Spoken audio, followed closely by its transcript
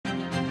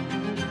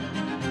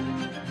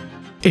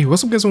Hey,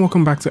 what's up guys and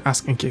welcome back to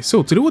askNK.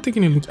 So today we're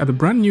taking a look at the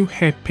brand new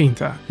hair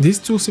painter. This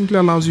tool simply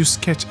allows you to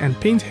sketch and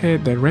paint hair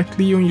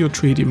directly on your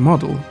 3D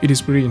model. It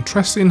is pretty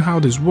interesting how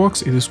this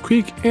works, it is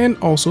quick and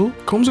also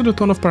comes with a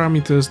ton of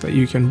parameters that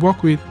you can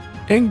work with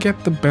and get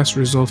the best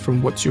result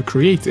from what you're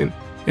creating.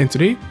 And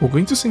today we're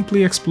going to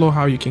simply explore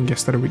how you can get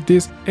started with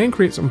this and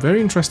create some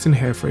very interesting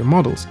hair for your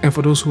models. And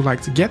for those who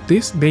like to get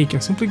this, then you can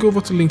simply go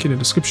over to the link in the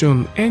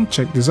description and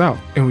check this out.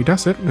 And with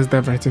that said, let's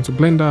dive right into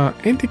Blender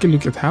and take a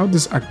look at how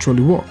this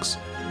actually works.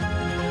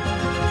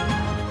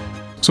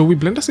 So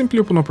with Blender simply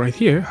open up right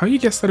here, how you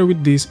get started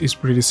with this is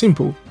pretty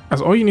simple,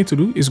 as all you need to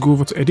do is go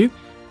over to Edit,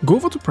 go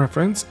over to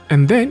Preference,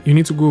 and then you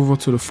need to go over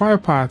to the file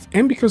path,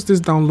 and because this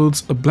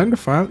downloads a Blender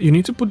file, you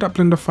need to put that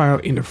Blender file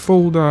in a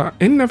folder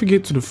and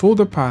navigate to the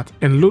folder path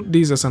and load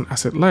this as an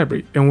asset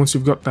library. And once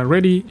you've got that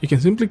ready, you can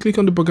simply click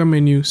on the program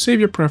menu, save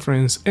your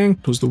preference,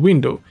 and close the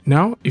window.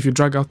 Now, if you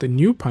drag out the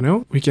new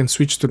panel, we can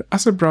switch to the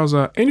asset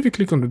browser, and if you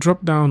click on the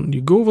drop down, you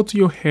go over to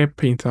your hair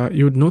painter,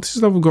 you would notice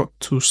that we've got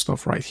two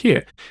stuff right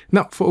here.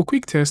 Now, for a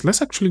quick test,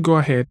 let's actually go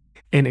ahead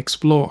and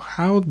explore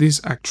how this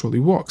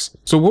actually works.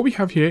 So what we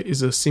have here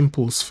is a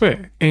simple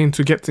sphere, and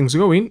to get things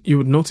going, you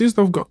would notice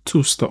that we've got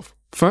two stuff.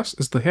 First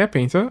is the hair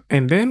painter,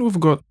 and then we've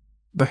got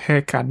the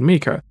hair card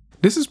maker.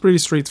 This is pretty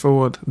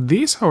straightforward.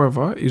 This,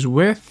 however, is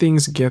where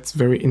things get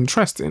very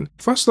interesting.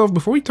 First off,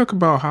 before we talk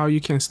about how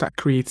you can start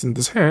creating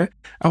this hair,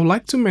 I would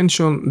like to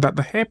mention that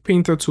the hair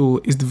painter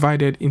tool is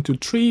divided into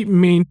three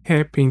main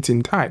hair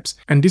painting types.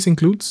 And this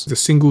includes the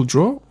single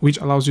draw, which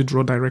allows you to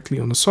draw directly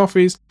on the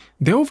surface.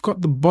 Then we've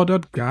got the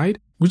bordered guide,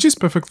 which is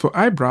perfect for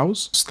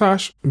eyebrows,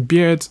 stash,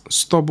 beards,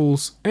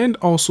 stubbles, and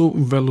also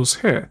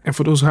vellus hair. And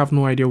for those who have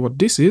no idea what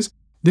this is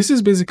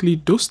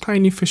basically those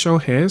tiny facial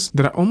hairs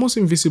that are almost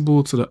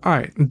invisible to the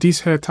eye.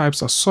 These hair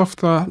types are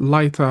softer,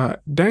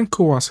 lighter than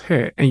coarse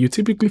hair, and you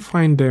typically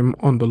find them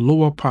on the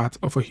lower part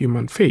of a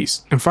human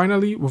face. And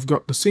finally, we've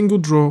got the single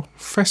draw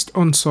first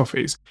on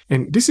surface,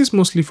 and this is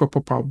mostly for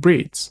pop-out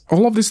braids.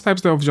 All of these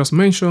types that I've just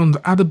mentioned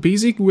are the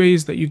basic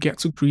ways that you get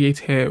to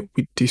create hair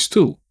with this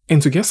tool.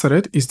 And to get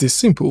started is this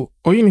simple.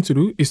 All you need to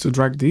do is to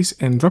drag this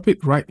and drop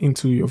it right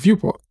into your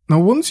viewport.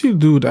 Now once you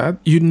do that,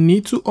 you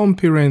need to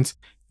unparent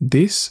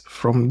this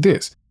from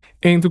this,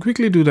 and to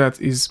quickly do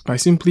that is by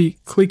simply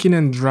clicking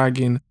and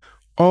dragging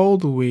all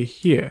the way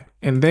here,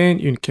 and then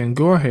you can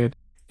go ahead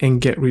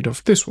and get rid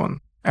of this one,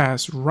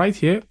 as right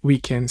here we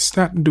can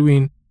start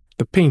doing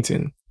the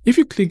painting. If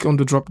you click on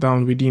the drop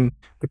down within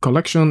the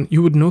collection,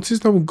 you would notice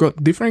that we've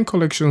got different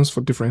collections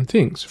for different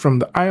things, from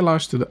the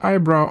eyelash to the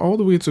eyebrow all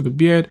the way to the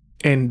beard.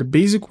 And the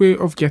basic way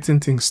of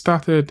getting things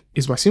started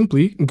is by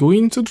simply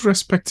going to the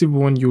respective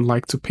one you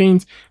like to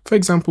paint. For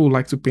example,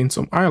 like to paint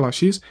some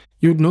eyelashes,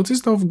 you would notice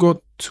that we've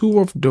got two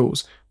of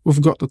those.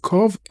 We've got the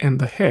curve and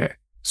the hair.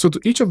 So to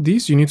each of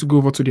these, you need to go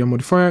over to their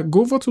modifier, go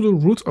over to the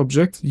root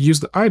object, use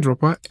the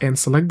eyedropper, and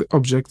select the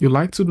object you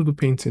like to do the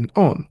painting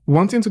on.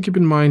 One thing to keep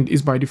in mind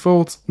is by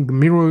default, the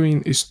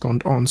mirroring is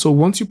turned on. So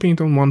once you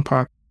paint on one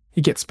part,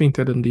 it gets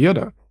painted on the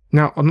other.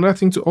 Now, another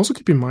thing to also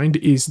keep in mind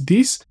is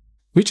this,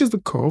 which is the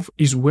curve,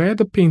 is where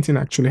the painting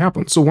actually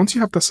happens. So once you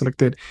have that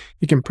selected,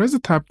 you can press the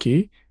tab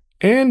key,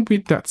 and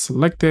with that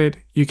selected,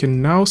 you can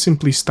now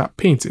simply start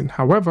painting.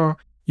 However,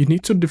 you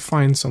need to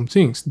define some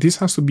things. This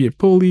has to be a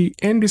poly,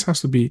 and this has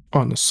to be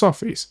on a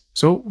surface.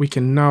 So we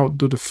can now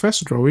do the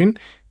first drawing,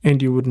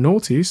 and you would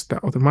notice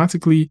that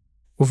automatically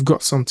we've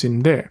got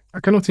something there. I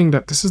kind of think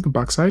that this is the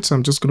backside, so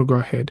I'm just going to go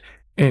ahead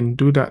and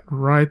do that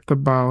right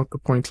about the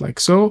point like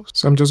so.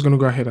 So I'm just going to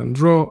go ahead and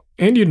draw,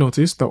 and you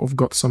notice that we've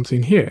got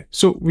something here.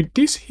 So with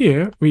this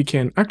here, we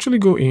can actually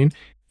go in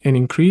and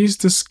increase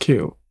the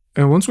scale.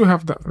 And once we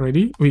have that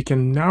ready, we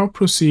can now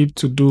proceed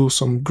to do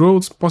some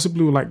growths.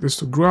 Possibly we like this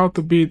to grow out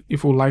a bit.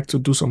 If we like to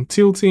do some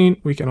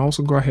tilting, we can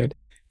also go ahead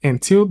and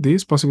tilt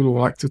this. Possibly we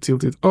like to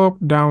tilt it up,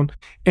 down,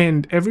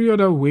 and every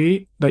other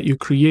way that you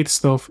create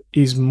stuff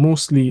is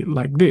mostly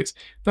like this.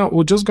 Now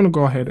we're just going to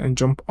go ahead and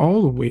jump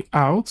all the way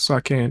out so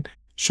I can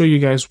show you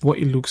guys what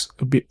it looks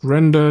a bit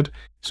rendered,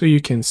 so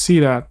you can see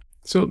that.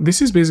 So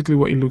this is basically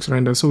what it looks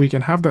rendered. So we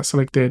can have that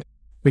selected,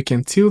 we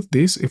can tilt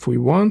this if we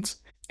want,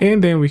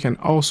 and then we can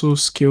also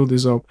scale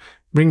this up,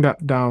 bring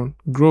that down,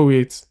 grow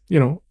it,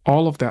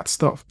 all of that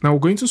stuff. Now we're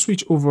going to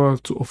switch over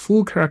to a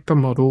full character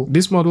model.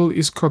 This model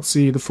is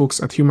courtesy the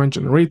folks at Human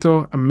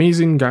Generator.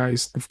 Amazing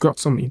guys, they've got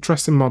some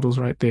interesting models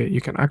right there.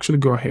 You can actually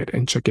go ahead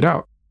and check it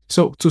out.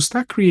 So to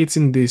start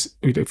creating this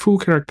with a full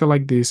character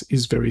like this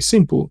is very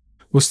simple.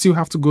 We'll still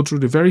have to go through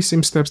the very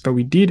same steps that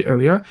we did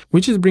earlier,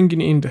 which is bringing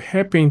in the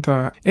hair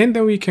painter, and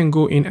then we can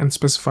go in and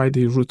specify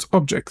the root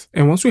object.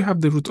 And once we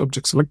have the root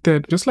object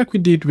selected, just like we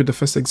did with the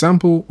first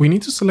example, we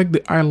need to select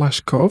the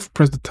eyelash curve,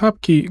 press the tab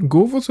key,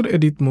 go over to the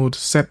edit mode,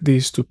 set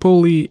this to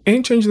poly,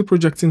 and change the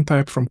projecting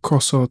type from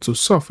cursor to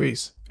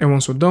surface. And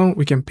once we're done,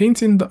 we can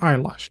paint in the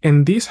eyelash.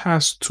 And this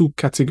has two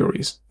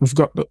categories. We've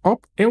got the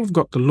up and we've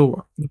got the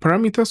lower. The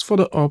parameters for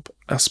the up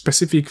are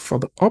specific for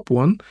the up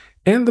one,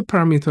 and the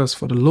parameters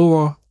for the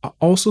lower are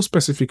also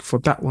specific for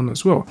that one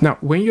as well. Now,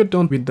 when you're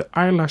done with the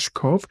eyelash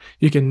curve,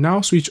 you can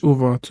now switch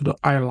over to the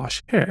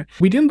eyelash hair.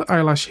 Within the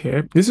eyelash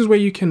hair, this is where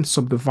you can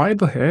subdivide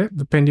the hair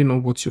depending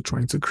on what you're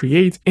trying to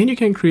create, and you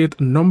can create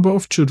a number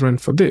of children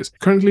for this.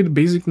 Currently, the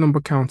basic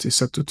number count is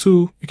set to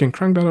 2. You can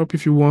crank that up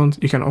if you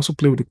want. You can also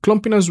play with the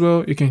clumping as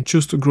well. You can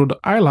choose to grow the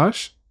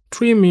eyelash,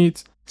 trim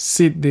it,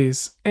 seed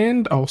this,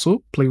 and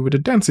also play with the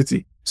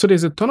density. So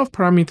there's a ton of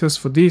parameters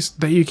for this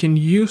that you can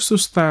use to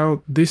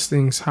style these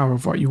things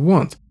however you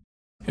want.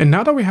 And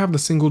now that we have the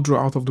single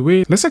draw out of the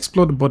way, let's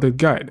explore the budded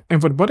guide.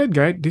 And for the budded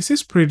guide, this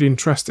is pretty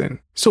interesting.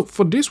 So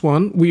for this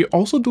one, we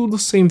also do the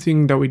same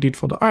thing that we did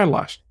for the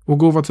eyelash. We'll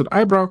go over to the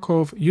eyebrow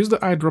curve, use the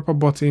eyedropper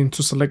button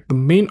to select the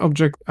main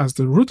object as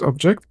the root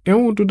object,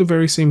 and we'll do the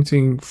very same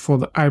thing for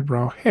the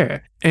eyebrow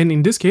hair. And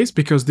in this case,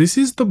 because this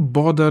is the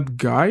bordered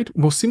guide,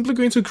 we're simply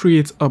going to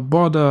create a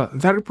border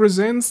that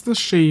represents the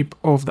shape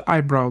of the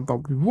eyebrow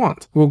that we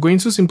want. We're going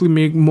to simply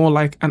make more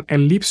like an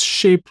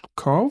ellipse-shaped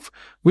curve,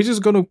 which is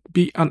going to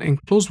be an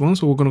enclosed one.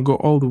 So we're going to go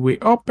all the way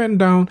up and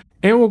down,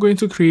 and we're going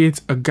to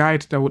create a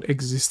guide that would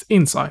exist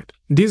inside.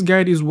 This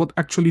guide is what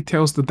actually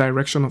tells the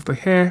direction of the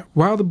hair,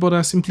 while the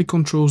border simply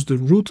controls the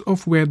root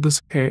of where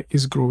this hair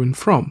is growing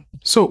from.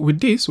 So with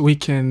this, we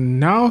can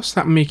now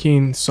start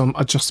making some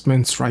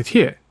adjustments right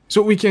here.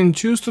 So we can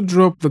choose to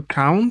drop the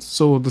count.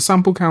 So the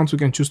sample count, we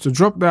can choose to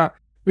drop that.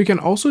 We can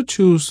also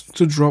choose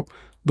to drop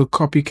the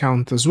copy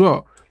count as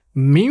well.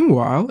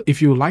 Meanwhile,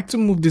 if you like to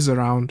move this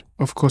around,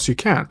 of course you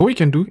can. What we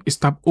can do is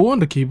tap O on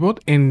the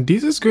keyboard, and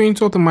this is going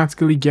to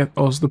automatically get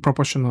us the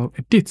proportional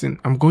editing.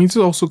 I'm going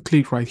to also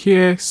click right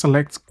here,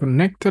 select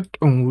connected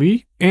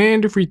only,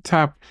 and if we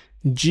tap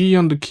G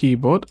on the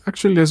keyboard,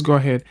 actually let's go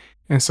ahead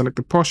and select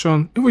the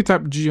portion. If we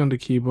tap G on the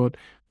keyboard,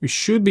 we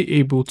should be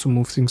able to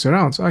move things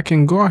around. So I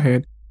can go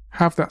ahead,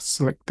 have that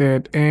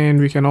selected, and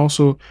we can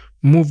also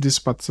move these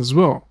parts as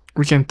well.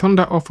 We can turn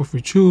that off if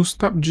we choose,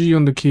 tap G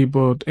on the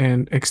keyboard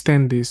and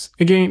extend this.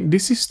 Again,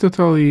 this is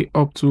totally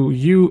up to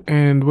you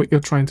and what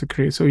you're trying to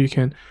create. So you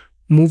can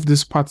move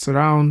these parts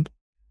around,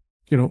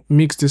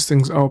 mix these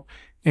things up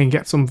and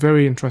get some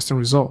very interesting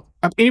result.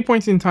 At any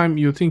point in time,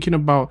 you're thinking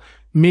about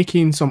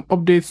making some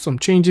updates, some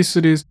changes to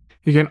this,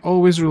 you can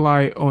always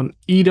rely on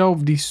either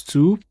of these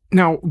two.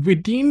 Now,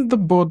 within the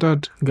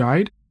bordered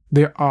guide,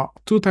 there are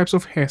two types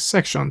of hair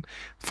section.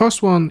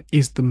 First one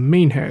is the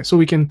main hair. So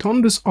we can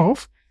turn this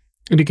off,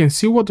 and you can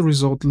see what the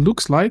result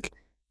looks like,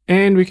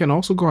 and we can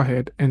also go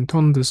ahead and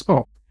turn this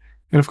up.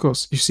 And of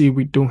course, you see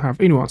we don't have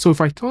anyone. So if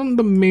I turn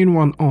the main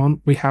one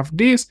on, we have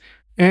this,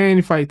 and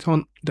if I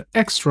turn the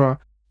extra,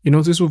 you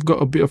notice we've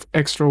got a bit of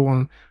extra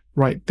one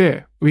right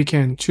there. We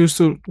can choose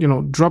to,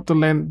 drop the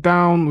length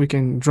down, we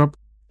can drop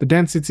the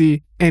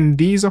density, and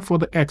these are for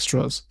the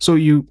extras. So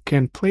you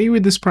can play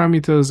with these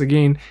parameters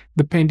again,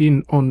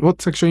 depending on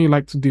what section you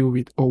like to deal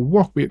with or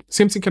work with.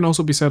 Same thing can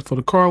also be said for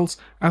the curls.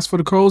 As for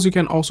the curls, you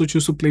can also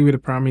choose to play with the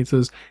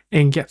parameters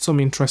and get some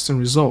interesting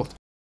result.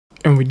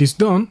 And with this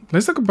done,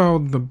 let's talk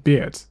about the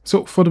beards.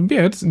 So for the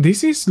beards,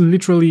 this is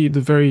literally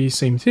the very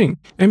same thing.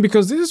 And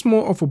because this is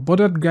more of a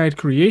bordered guide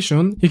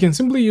creation, you can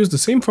simply use the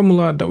same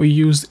formula that we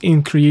used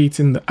in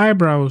creating the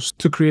eyebrows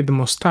to create the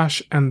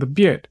mustache and the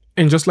beard.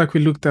 And just like we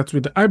looked at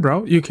with the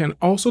eyebrow, you can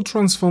also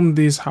transform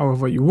this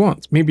however you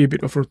want. Maybe a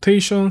bit of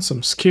rotation,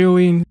 some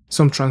scaling,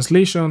 some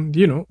translation,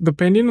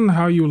 depending on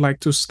how you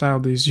like to style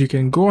this, you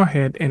can go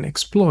ahead and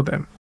explore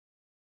them.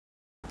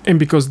 And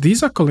because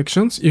these are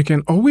collections, you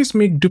can always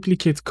make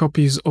duplicate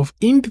copies of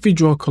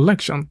individual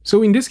collection.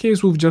 So in this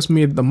case, we've just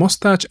made the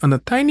mustache and a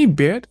tiny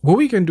beard. What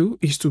we can do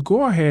is to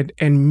go ahead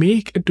and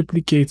make a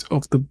duplicate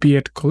of the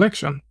beard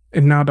collection.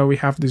 And now that we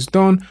have this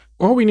done,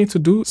 all we need to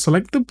do is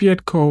select the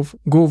beard curve,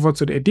 go over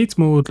to the edit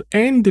mode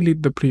and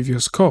delete the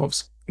previous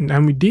curves.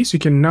 And with this, you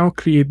can now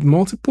create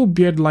multiple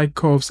beard-like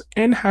curves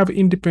and have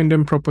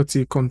independent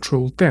property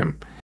control them.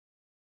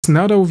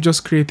 Now that we've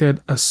just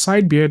created a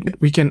side beard,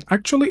 we can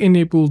actually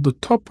enable the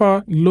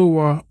topper,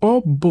 lower,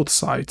 or both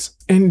sides.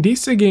 And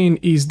this again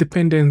is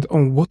dependent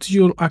on what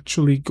you're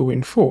actually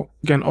going for.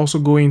 You can also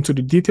go into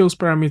the details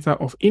parameter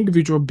of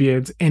individual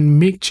beards and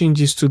make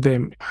changes to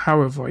them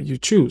however you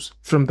choose.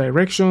 From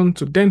direction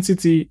to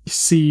density,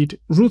 seed,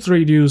 root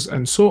radius,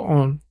 and so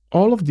on.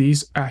 All of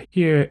these are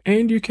here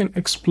and you can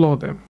explore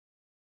them.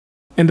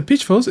 And the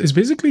pitch force is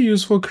basically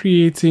used for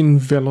creating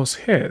vellus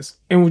hairs.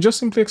 And we'll just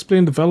simply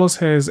explain the vellus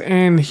hairs,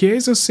 and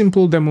here's a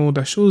simple demo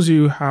that shows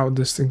you how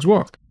these things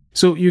work.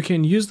 So you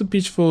can use the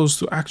pitch force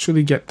to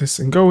actually get this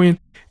thing going,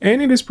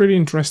 and it is pretty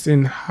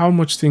interesting how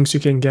much things you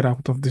can get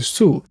out of this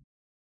tool.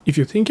 If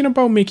you're thinking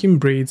about making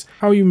braids,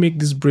 how you make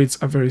these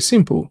braids are very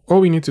simple.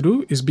 All we need to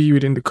do is be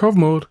within the curve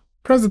mode,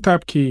 press the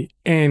tab key,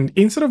 and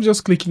instead of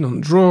just clicking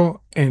on draw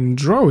and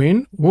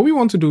drawing, what we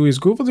want to do is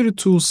go over to the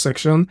tools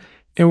section,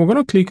 and we're going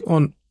to click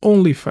on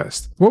only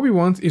first. What we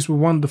want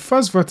the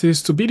first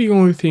vertex to be the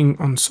only thing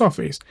on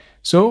surface.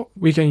 So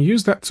we can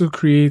use that to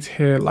create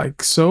hair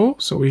like so.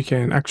 So we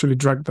can actually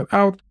drag that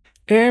out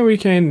and we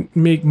can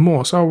make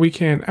more. So we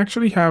can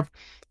actually have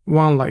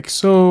one like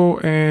so,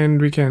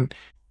 and we can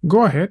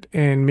go ahead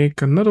and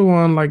make another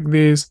one like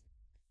this.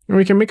 And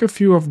we can make a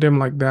few of them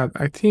like that.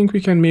 I think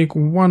we can make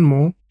one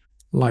more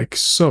like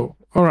so.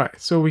 All right,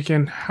 so we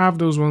can have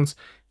those ones.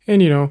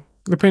 And, you know,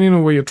 depending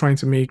on what you're trying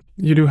to make,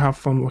 you do have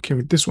fun working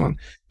with this one.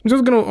 I'm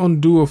just going to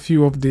undo a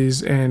few of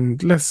these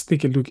and let's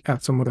take a look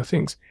at some other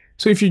things.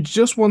 So if you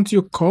just want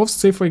your curves,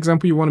 say for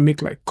example, you want to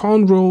make like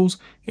corn rolls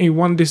and you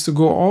want this to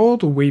go all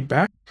the way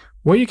back,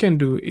 what you can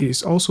do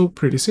is also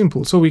pretty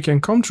simple. So we can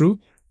come through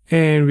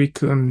and we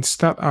can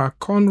start our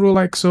corn roll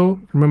like so.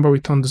 Remember, we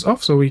turned this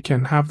off so we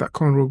can have that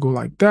corn roll go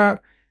like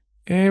that.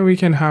 And we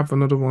can have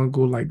another one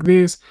go like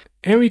this.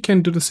 And we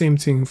can do the same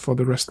thing for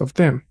the rest of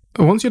them.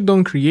 Once you're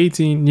done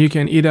creating, you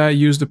can either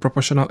use the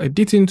proportional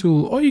editing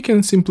tool or you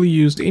can simply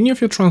use any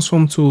of your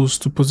transform tools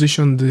to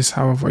position this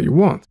however you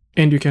want.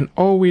 And you can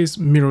always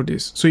mirror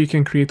this. So you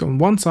can create on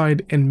one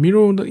side and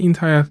mirror the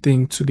entire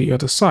thing to the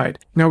other side.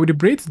 Now with the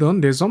braids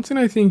done, there's something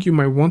I think you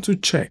might want to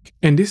check.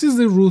 And this is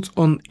the root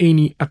on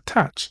any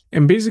attach.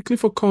 And basically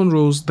for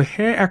cornrows, the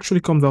hair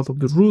actually comes out of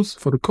the root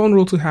for the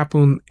cornrow to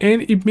happen.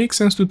 And it makes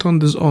sense to turn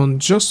this on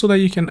just so that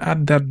you can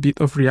add that bit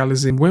of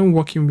realism when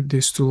working with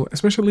this tool,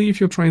 especially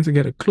if you're trying to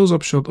get a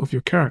close-up shot of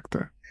your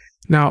character.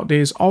 Now,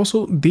 there's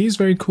also this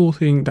very cool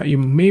thing that you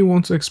may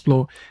want to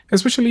explore,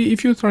 especially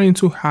if you're trying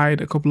to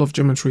hide a couple of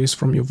geometries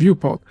from your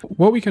viewport.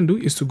 What we can do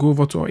is to go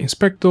over to our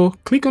inspector,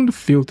 click on the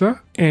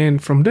filter,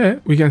 and from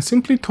there, we can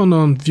simply turn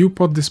on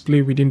viewport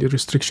display within the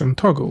restriction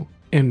toggle.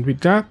 And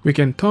with that, we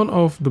can turn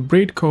off the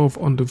braid curve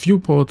on the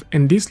viewport,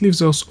 and this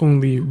leaves us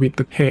only with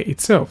the hair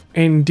itself.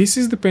 And this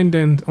is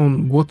dependent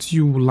on what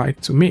you would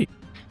like to make.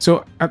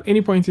 So at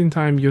any point in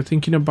time, you're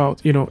thinking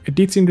about, you know,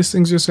 editing these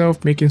things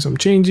yourself, making some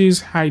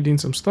changes, hiding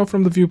some stuff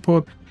from the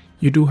viewport,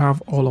 you do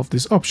have all of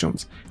these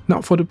options.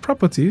 Now for the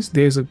properties,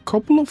 there's a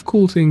couple of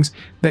cool things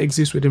that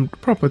exist within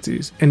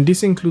properties, and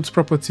this includes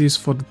properties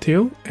for the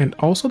tail and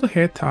also the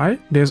hair tie.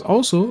 There's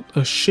also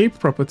a shape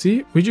property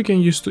which you can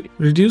use to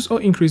reduce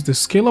or increase the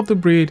scale of the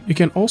braid. You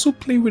can also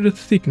play with the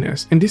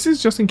thickness, and this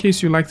is just in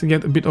case you like to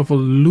get a bit of a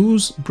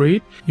loose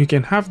braid. You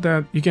can have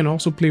that. You can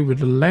also play with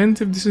the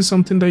length if this is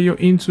something that you're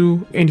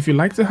into, and if you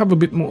like to have a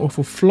bit more of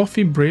a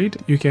fluffy braid,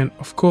 you can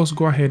of course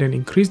go ahead and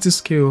increase the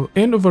scale,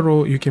 and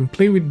overall you can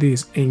play with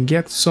this and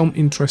get some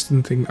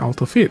interesting thing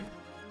out of it.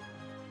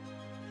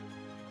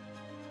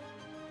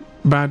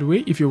 By the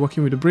way, if you're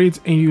working with the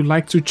braids and you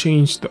like to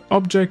change the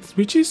object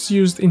which is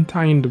used in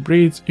tying the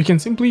braids, you can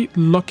simply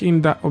lock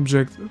in that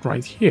object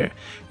right here.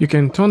 You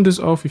can turn this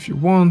off if you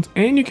want,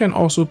 and you can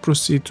also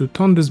proceed to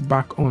turn this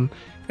back on.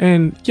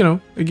 And you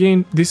know,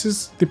 again, this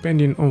is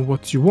depending on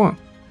what you want.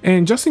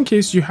 And just in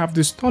case you have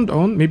this turned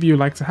on, maybe you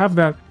like to have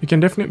that, you can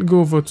definitely go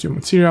over to your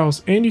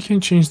materials and you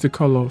can change the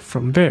color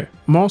from there.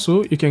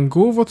 Also, you can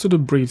go over to the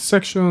braid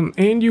section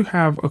and you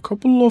have a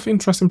couple of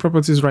interesting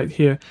properties right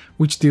here,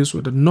 which deals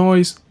with the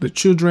noise, the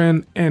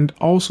children, and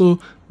also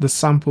the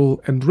sample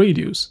and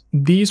radius.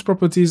 These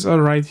properties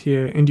are right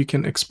here and you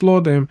can explore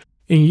them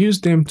and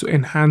use them to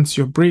enhance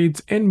your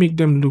braids and make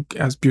them look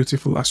as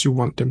beautiful as you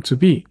want them to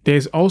be.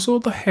 There's also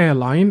the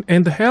hairline,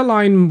 and the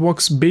hairline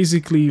works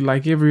basically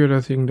like every other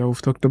thing that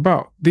we've talked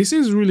about. This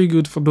is really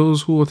good for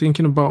those who are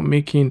thinking about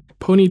making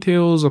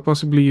ponytails, or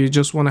possibly you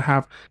just want to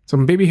have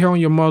some baby hair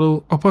on your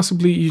model, or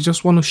possibly you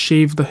just want to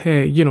shave the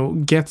hair, you know,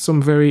 get some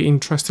very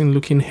interesting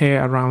looking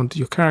hair around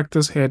your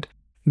character's head.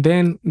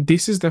 Then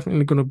this is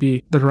definitely going to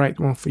be the right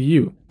one for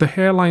you. The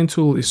hairline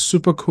tool is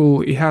super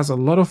cool. It has a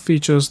lot of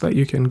features that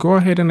you can go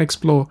ahead and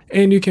explore,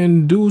 and you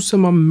can do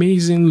some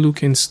amazing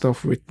looking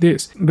stuff with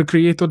this. The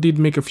creator did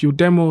make a few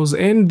demos,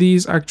 and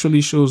these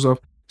actually shows off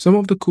some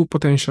of the cool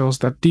potentials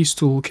that this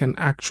tool can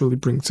actually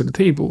bring to the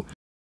table.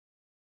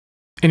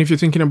 And if you're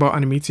thinking about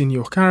animating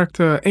your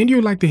character and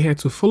you like the hair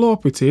to follow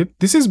up with it,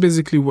 this is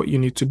basically what you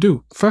need to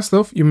do. First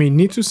off, you may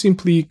need to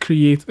simply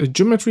create a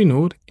geometry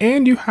node,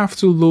 and you have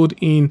to load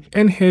in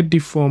and hair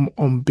deform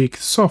on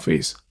baked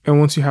surface. And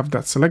once you have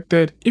that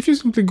selected, if you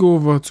simply go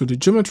over to the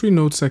geometry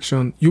node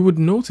section, you would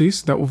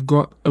notice that we've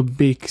got a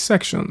bake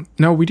section.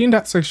 Now within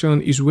that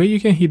section is where you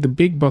can hit the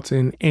bake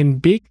button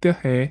and bake the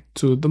hair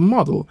to the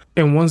model.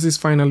 And once this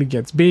finally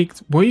gets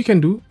baked, what you can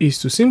do is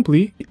to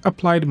simply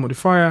apply the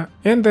modifier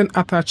and then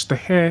attach the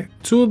hair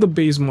to the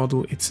base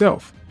model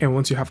itself. And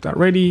once you have that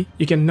ready,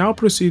 you can now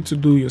proceed to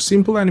do your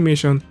simple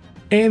animation,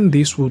 and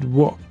this would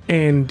work.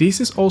 And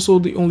this is also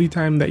the only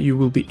time that you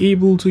will be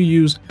able to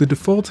use the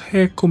default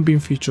hair combing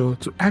feature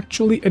to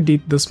actually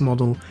edit this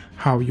model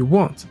how you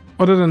want.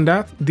 Other than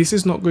that, this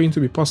is not going to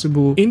be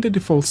possible in the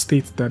default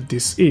state that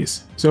this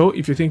is. So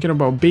if you're thinking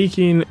about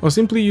baking or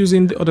simply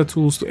using the other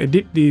tools to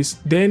edit this,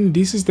 then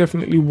this is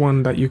definitely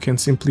one that you can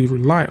simply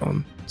rely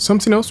on.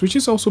 Something else which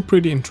is also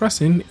pretty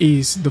interesting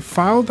is the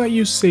file that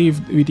you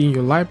saved within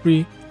your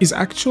library is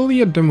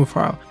actually a demo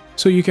file.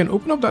 So you can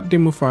open up that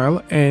demo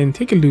file and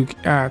take a look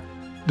at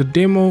the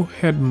demo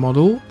head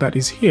model that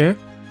is here,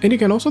 and you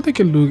can also take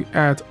a look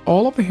at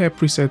all of the hair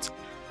presets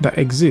that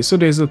exist. So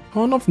there's a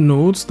ton of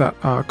nodes that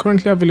are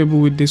currently available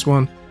with this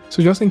one.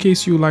 So just in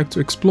case you like to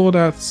explore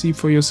that, see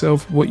for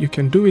yourself what you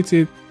can do with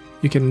it,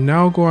 you can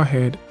now go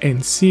ahead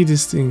and see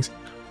these things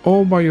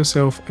all by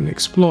yourself and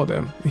explore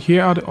them.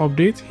 Here are the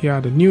updates, here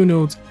are the new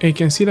nodes, and you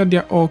can see that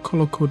they're all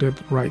color coded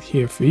right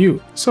here for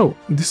you. So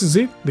this is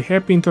it. The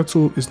hair painter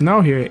tool is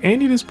now here,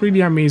 and it is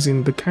pretty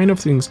amazing the kind of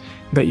things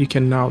that you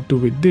can now do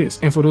with this.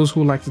 And for those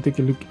who like to take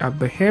a look at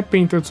the hair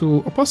painter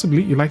tool, or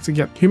possibly you like to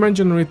get human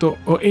generator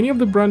or any of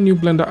the brand new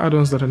Blender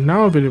add-ons that are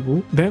now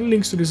available, then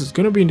links to this is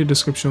going to be in the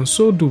description,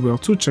 so do well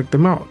to check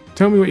them out.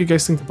 Tell me what you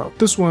guys think about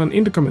this one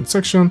in the comment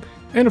section,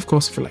 and of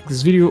course if you like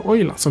this video or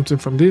you learned something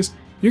from this,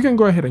 you can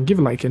go ahead and give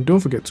a like, and don't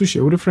forget to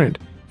share with a friend.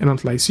 And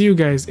until I see you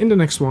guys in the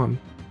next one,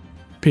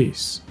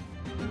 peace.